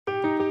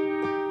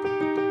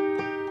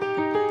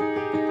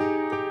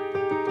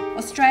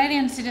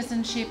Australian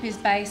citizenship is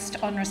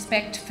based on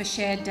respect for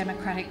shared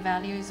democratic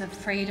values of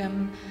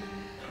freedom,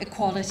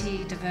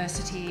 equality,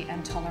 diversity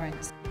and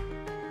tolerance.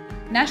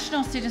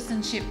 National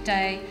Citizenship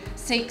Day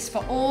seeks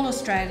for all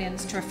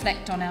Australians to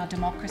reflect on our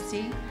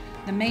democracy,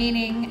 the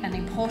meaning and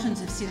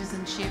importance of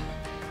citizenship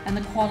and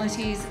the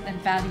qualities and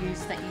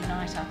values that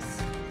unite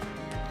us.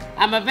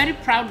 I'm a very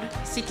proud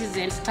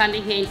citizen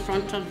standing here in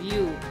front of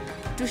you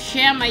to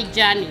share my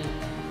journey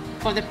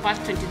for the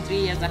past 23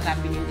 years that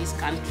I've been in this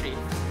country,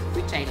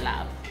 which I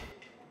love.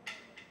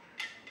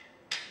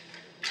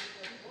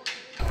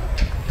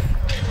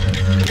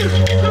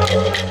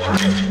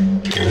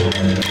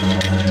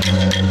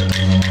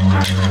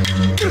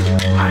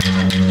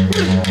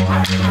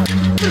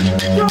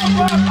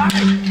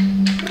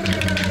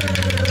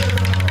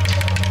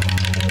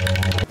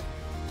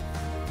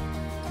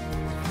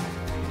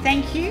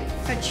 Thank you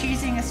for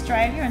choosing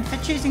Australia and for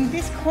choosing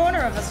this corner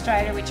of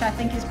Australia, which I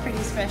think is pretty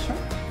special.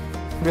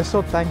 We're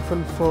so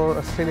thankful for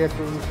Australia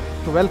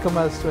to welcome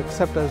us, to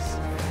accept us.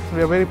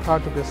 We are very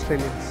proud to be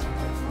Australians.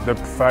 The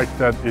fact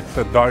that it's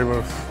a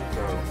diverse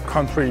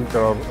country,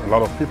 there are a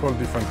lot of people,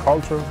 different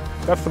cultures.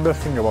 That's the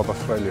best thing about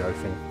Australia, I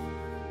think.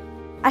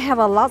 I have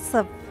lots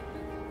of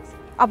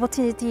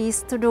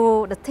opportunities to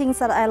do the things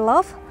that I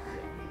love,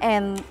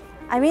 and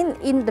I mean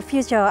in the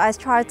future I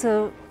try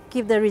to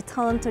give the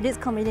return to this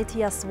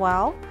community as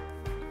well.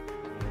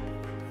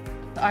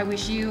 I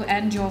wish you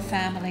and your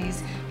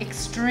families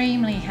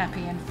extremely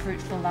happy and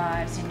fruitful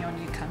lives in your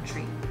new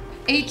country.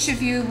 Each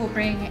of you will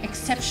bring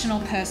exceptional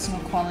personal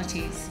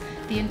qualities,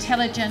 the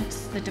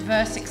intelligence, the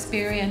diverse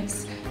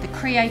experience, the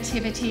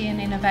creativity and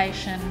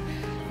innovation,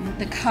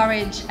 the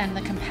courage and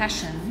the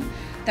compassion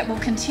that will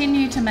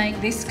continue to make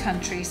this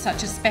country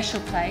such a special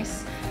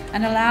place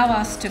and allow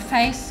us to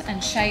face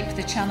and shape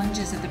the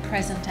challenges of the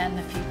present and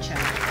the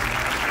future.